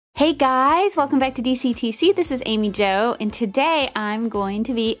Hey guys, welcome back to DCTC. This is Amy Jo, and today I'm going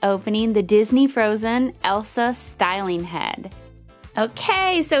to be opening the Disney Frozen Elsa styling head.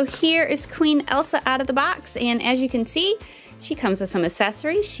 Okay, so here is Queen Elsa out of the box, and as you can see, she comes with some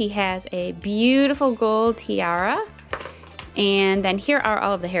accessories. She has a beautiful gold tiara, and then here are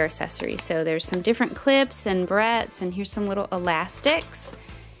all of the hair accessories. So there's some different clips and barrettes, and here's some little elastics.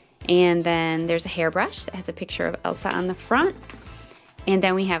 And then there's a hairbrush that has a picture of Elsa on the front. And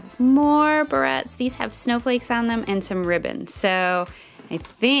then we have more barrettes. These have snowflakes on them and some ribbons. So I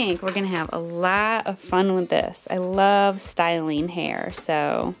think we're gonna have a lot of fun with this. I love styling hair,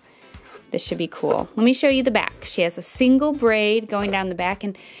 so this should be cool. Let me show you the back. She has a single braid going down the back,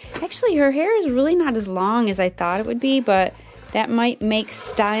 and actually her hair is really not as long as I thought it would be, but that might make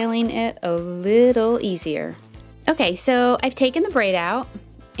styling it a little easier. Okay, so I've taken the braid out.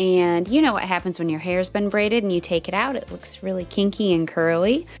 And you know what happens when your hair's been braided and you take it out, it looks really kinky and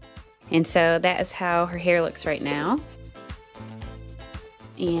curly. And so that is how her hair looks right now.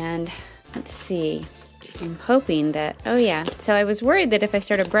 And let's see, I'm hoping that, oh yeah, so I was worried that if I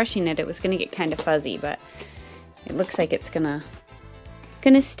started brushing it, it was gonna get kind of fuzzy, but it looks like it's gonna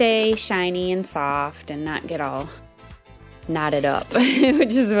stay shiny and soft and not get all knotted up,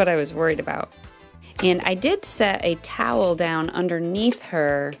 which is what I was worried about. And I did set a towel down underneath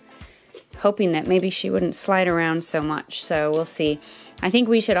her, hoping that maybe she wouldn't slide around so much. So we'll see. I think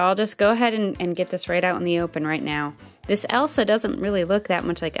we should all just go ahead and get this right out in the open right now. This Elsa doesn't really look that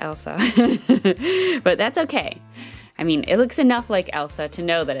much like Elsa, but that's okay. I mean, it looks enough like Elsa to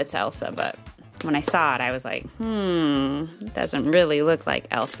know that it's Elsa, but when I saw it, I was like, it doesn't really look like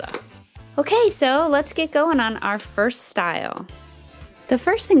Elsa. Okay, so let's get going on our first style. The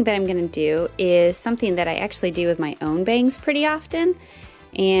first thing that I'm going to do is something that I actually do with my own bangs pretty often,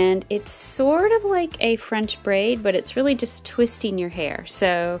 and it's sort of like a French braid, but it's really just twisting your hair.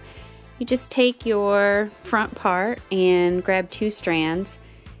 So you just take your front part and grab 2 strands,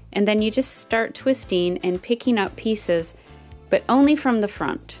 and then you just start twisting and picking up pieces, but only from the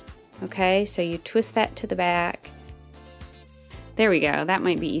front. Okay, so you twist that to the back. There we go, that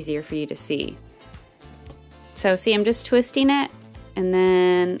might be easier for you to see. So see, I'm just twisting it. And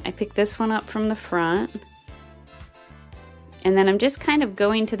then I pick this one up from the front. And then I'm just kind of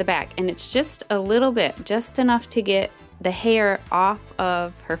going to the back. And it's just a little bit, just enough to get the hair off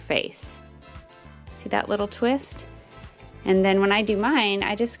of her face. See that little twist? And then when I do mine,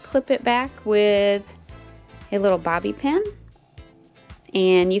 I just clip it back with a little bobby pin.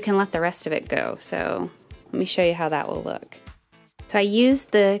 And you can let the rest of it go. So let me show you how that will look. So I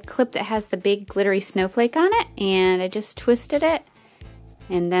used the clip that has the big glittery snowflake on it, and I just twisted it.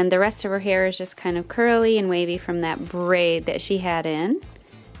 And then the rest of her hair is just kind of curly and wavy from that braid that she had in.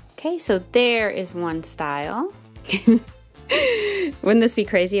 Okay, so there is one style. Wouldn't this be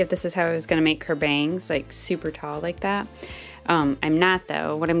crazy if this is how I was gonna make her bangs, like super tall like that? I'm not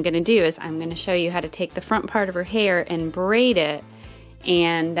though. What I'm gonna do is I'm gonna show you how to take the front part of her hair and braid it,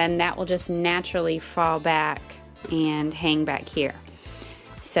 and then that will just naturally fall back and hang back here.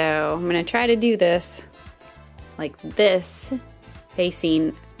 So I'm gonna try to do this like this,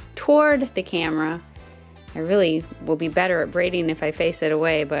 facing toward the camera. I really will be better at braiding if I face it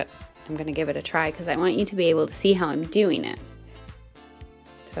away, but I'm gonna give it a try because I want you to be able to see how I'm doing it.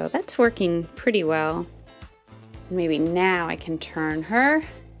 So that's working pretty well. Maybe now I can turn her.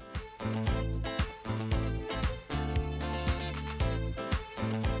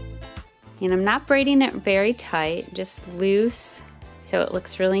 And I'm not braiding it very tight, just loose, so it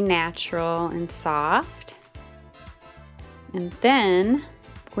looks really natural and soft. And then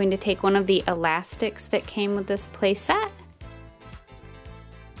I'm going to take one of the elastics that came with this play set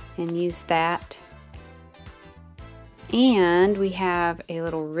and use that. And we have a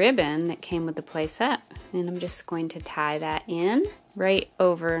little ribbon that came with the play set, and I'm just going to tie that in right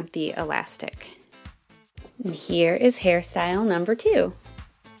over the elastic. And here is hairstyle number 2.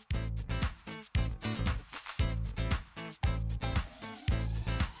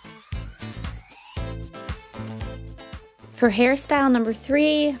 For hairstyle number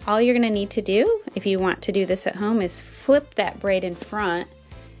 3, all you're gonna need to do, if you want to do this at home, is flip that braid in front,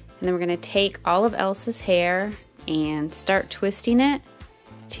 and then we're gonna take all of Elsa's hair and start twisting it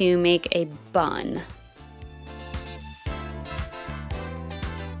to make a bun.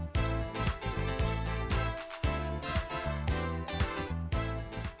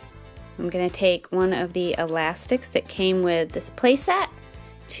 I'm gonna take one of the elastics that came with this playset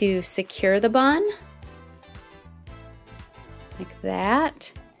to secure the bun. Like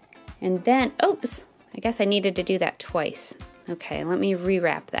that. And then, oops, I guess I needed to do that twice. Okay, let me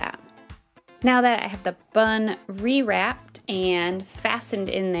rewrap that. Now that I have the bun rewrapped and fastened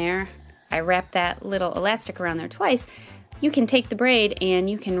in there. I wrapped that little elastic around there twice. You can take the braid and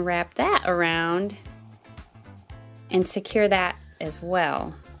you can wrap that around and secure that as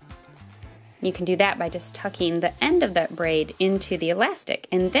well. You can do that by just tucking the end of that braid into the elastic,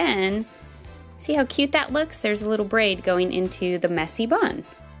 and then see how cute that looks? There's a little braid going into the messy bun.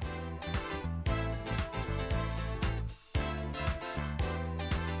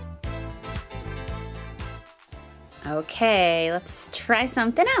 Okay, let's try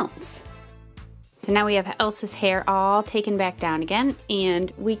something else. So now we have Elsa's hair all taken back down again,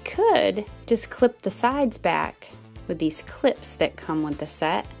 and we could just clip the sides back with these clips that come with the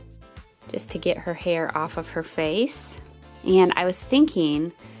set, just to get her hair off of her face. And I was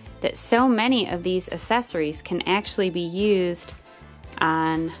thinking that so many of these accessories can actually be used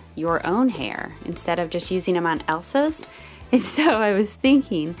on your own hair instead of just using them on Elsa's. And so I was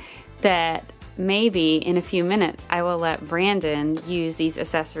thinking that maybe in a few minutes I will let Brandon use these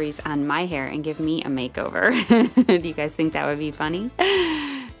accessories on my hair and give me a makeover. Do you guys think that would be funny?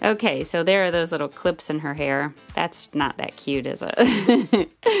 Okay, so there are those little clips in her hair. That's not that cute, is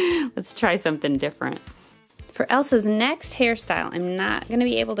it? Let's try something different. For Elsa's next hairstyle, I'm not gonna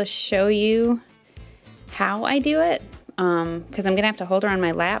be able to show you how I do it because I'm gonna have to hold her on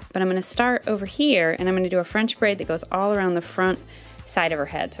my lap, but I'm gonna start over here and I'm gonna do a French braid that goes all around the front side of her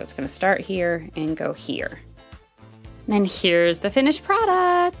head. So it's gonna start here and go here. And then here's the finished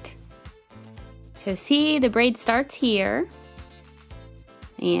product. So see, the braid starts here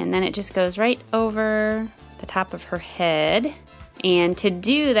and then it just goes right over the top of her head. And to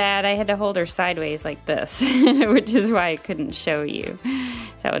do that, I had to hold her sideways like this, which is why I couldn't show you.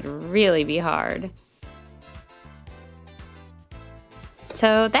 That would really be hard.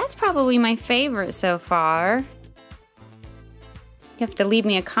 So that's probably my favorite so far. You have to leave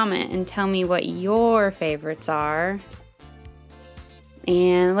me a comment and tell me what your favorites are.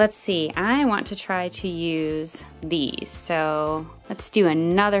 And let's see, I want to try to use these. So let's do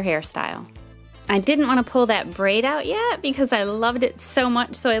another hairstyle. I didn't want to pull that braid out yet because I loved it so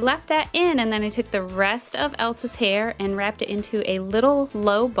much, so I left that in, and then I took the rest of Elsa's hair and wrapped it into a little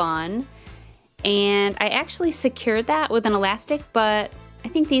low bun, and I actually secured that with an elastic, but I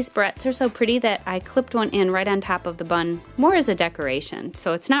think these Barrettes are so pretty that I clipped one in right on top of the bun, more as a decoration,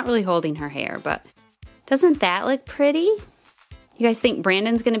 so it's not really holding her hair, but doesn't that look pretty? You guys think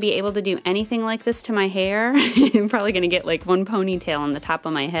Brandon's going to be able to do anything like this to my hair? I'm probably going to get like one ponytail on the top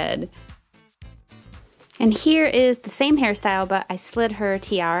of my head. And here is the same hairstyle, but I slid her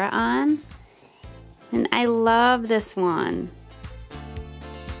tiara on. And I love this one.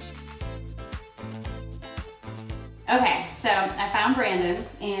 Okay, so I found Brandon,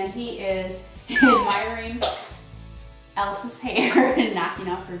 and he is admiring Elsa's hair and knocking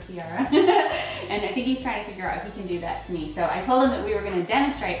off her tiara. And I think he's trying to figure out if he can do that to me. So I told him that we were going to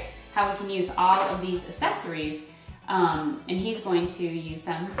demonstrate how we can use all of these accessories, and he's going to use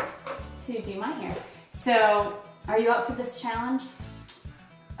them to do my hair. So, are you up for this challenge?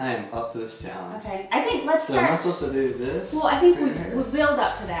 I am up for this challenge. Okay, I think let's start. So am I supposed to do this? Well, I think we build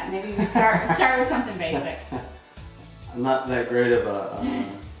up to that. Maybe we start with something basic. I'm not that great of a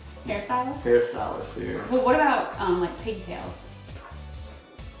hairstylist here. Well, what about like pigtails?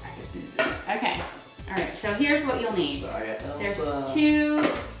 I could do that. Okay, all right. So here's what you'll need. So I got Elsa. There's 2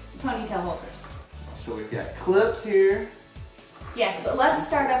 ponytail holders. So we've got clips here. Yes, but let's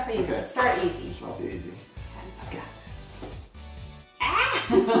start off easy. Okay. Let's start easy. Start easy. I got this. Ah!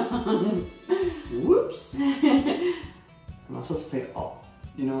 Whoops. Am I supposed to take all?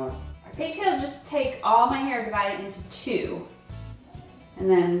 You know what? Pigtails just take all my hair, divide it into 2. And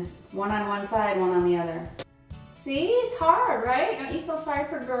then one on one side, one on the other. See, it's hard, right? Don't you feel sorry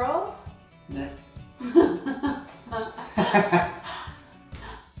for girls? No.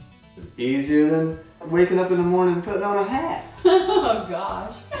 It's easier than waking up in the morning and putting on a hat. Oh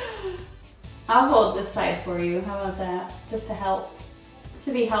gosh. I'll hold this side for you. How about that? Just to help.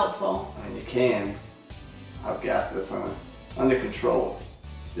 To be helpful. I mean, you can. I've got this under control.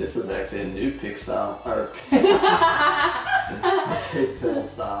 This is actually a new pig style, or pigtail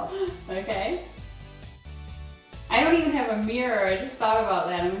style. Okay. I don't even have a mirror. I just thought about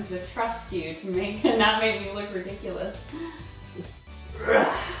that. I'm going to trust you to not make me look ridiculous.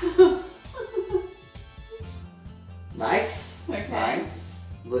 Nice. Okay. Nice.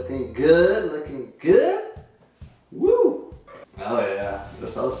 Looking good. Looking good. Woo. Oh yeah.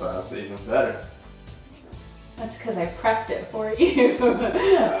 This other side's even better. That's because I prepped it for you.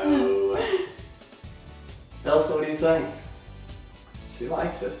 Oh. Elsa, what do you think? She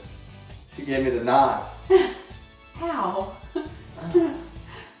likes it. She gave me the nod. How?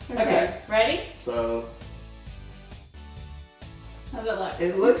 Okay, ready? So, How's it look?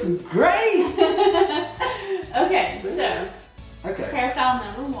 It looks great! Okay, so. Okay. Hairstyle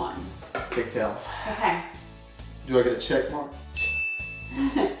number 1. Pigtails. Okay. Do I get a check mark?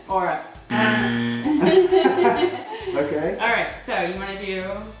 Or a. Okay. Alright, so you want to do.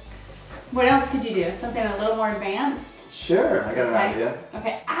 What else could you do? Something a little more advanced? Sure, I got an idea.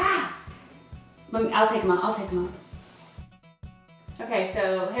 Okay. Ah! Let me, I'll take them out. I'll take them out. Okay,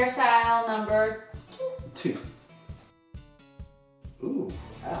 so hairstyle number 2. Ooh,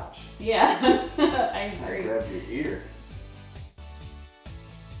 ouch. Yeah, I agree. I grabbed your ear.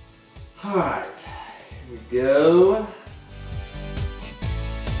 Alright, here we go.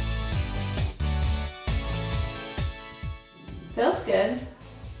 Feels good.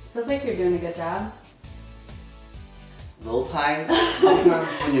 Feels like you're doing a good job. A little tight. Sometimes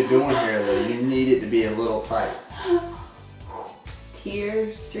when you're doing hair though, you need it to be a little tight.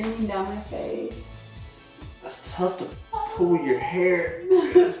 Tears streaming down my face. It's tough to pull your hair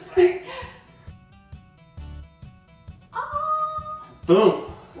through this thing.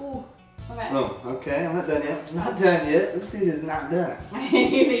 Boom. Ooh, okay. Boom. Okay, I'm not done yet. I'm not done yet. This dude is not done. You're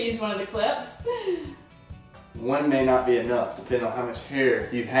gonna use one of the clips? One may not be enough, depending on how much hair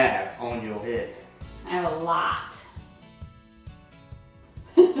you have on your head. I have a lot.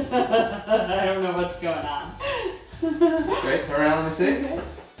 I don't know what's going on. Okay, turn around, let me see. Okay.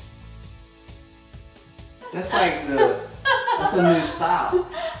 That's like that's a new style.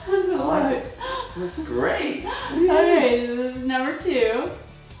 I like it. That's great. Okay, this is number 2.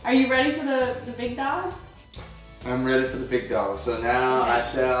 Are you ready for the big dog? I'm ready for the big dog. So now I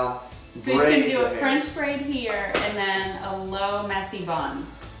shall So he's going to braid do the a hair. French braid here and then a low messy bun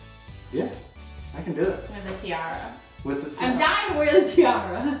Yeah, I can do it. with a tiara. With the tiara. I'm dying to wear the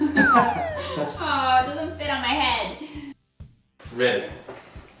tiara. Oh, it doesn't fit on my head. Ready.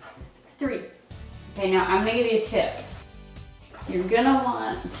 3. Okay, now I'm going to give you a tip. You're going to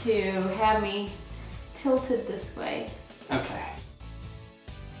want to have me tilted this way. Okay.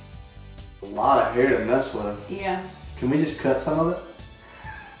 A lot of hair to mess with. Yeah. Can we just cut some of it?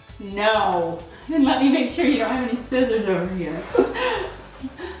 No. And let me make sure you don't have any scissors over here.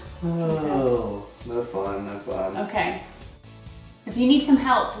 Oh, no fun, no fun. Okay. If you need some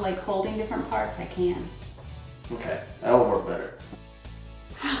help, like holding different parts, I can. Okay, that'll work better.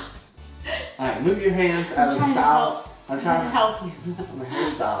 Alright, move your hands out of the styles. I'm trying to help you. I'm a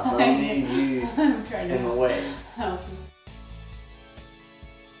hairstylist, so I don't need you I'm trying to in the way. help you.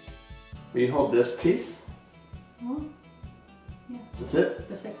 Will you hold this piece? Oh, yeah. That's it?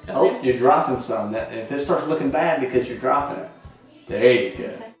 Just like Oh, you're dropping some. If it starts looking bad because you're dropping it. There you go.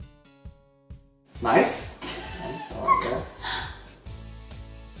 Okay. Nice. Nice, I like that.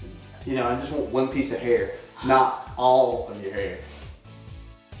 You know, I just want one piece of hair, not all of your hair.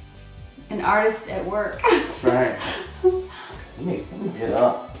 An artist at work. That's right. Let me get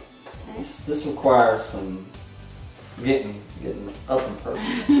up. Okay. This requires some getting up in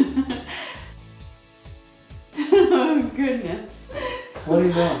person. Oh, goodness. What are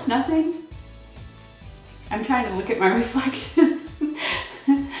you doing? Nothing. I'm trying to look at my reflection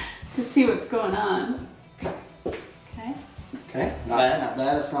to see what's going on. Okay. Okay. Not bad, not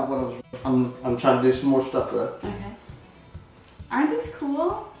bad. That's not what I was. I'm trying to do some more stuff though. Okay. Aren't these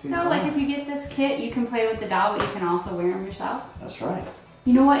cool? These So, are. like, if you get this kit, you can play with the doll, but you can also wear them yourself. That's right.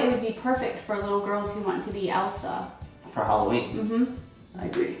 You know what? It would be perfect for little girls who want to be Elsa. For Halloween. Mm-hmm. I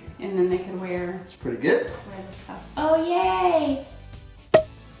agree. And then they could wear It's pretty good. the stuff. Oh, yay!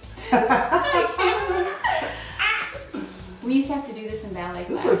 We used to have to do this in ballet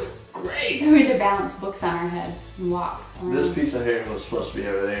This class. looks great. We had to balance books on our heads and walk around. This piece of hair was supposed to be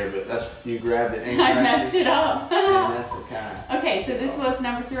over there, but that's you grabbed it and I grabbed messed it up. And that's what kind of. Okay, so this was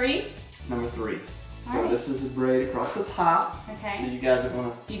number 3. Number 3. So Alright. this is the braid across the top. So Okay. you guys that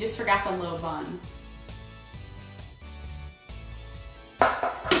want You just forgot the low bun.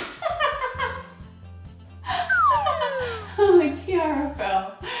 Oh, my tiara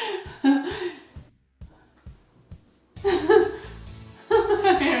fell.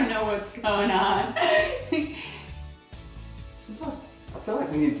 I don't know what's going on. to. I feel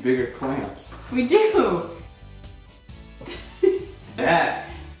like we need bigger clamps. We do. That,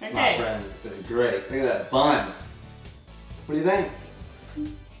 my Okay. friend, is great. Look at that bun. What do you think?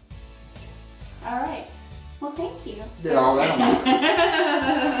 All right. Well, thank you. Did all that on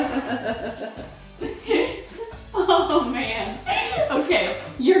Oh, man. Okay,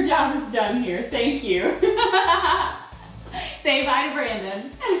 your job is done here. Thank you. Say bye to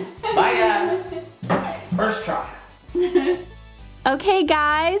Brandon. Bye, guys. First try. Okay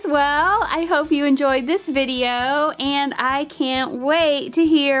guys, well, I hope you enjoyed this video and I can't wait to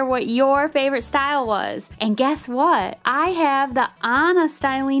hear what your favorite style was. And guess what? I have the Anna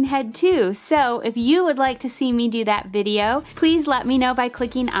styling head too, so if you would like to see me do that video, please let me know by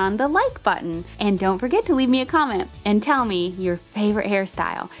clicking on the like button. And don't forget to leave me a comment and tell me your favorite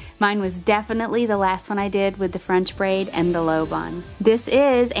hairstyle. Mine was definitely the last one I did with the French braid and the low bun. This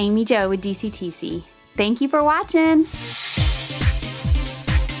is Amy Jo with DCTC. Thank you for watching.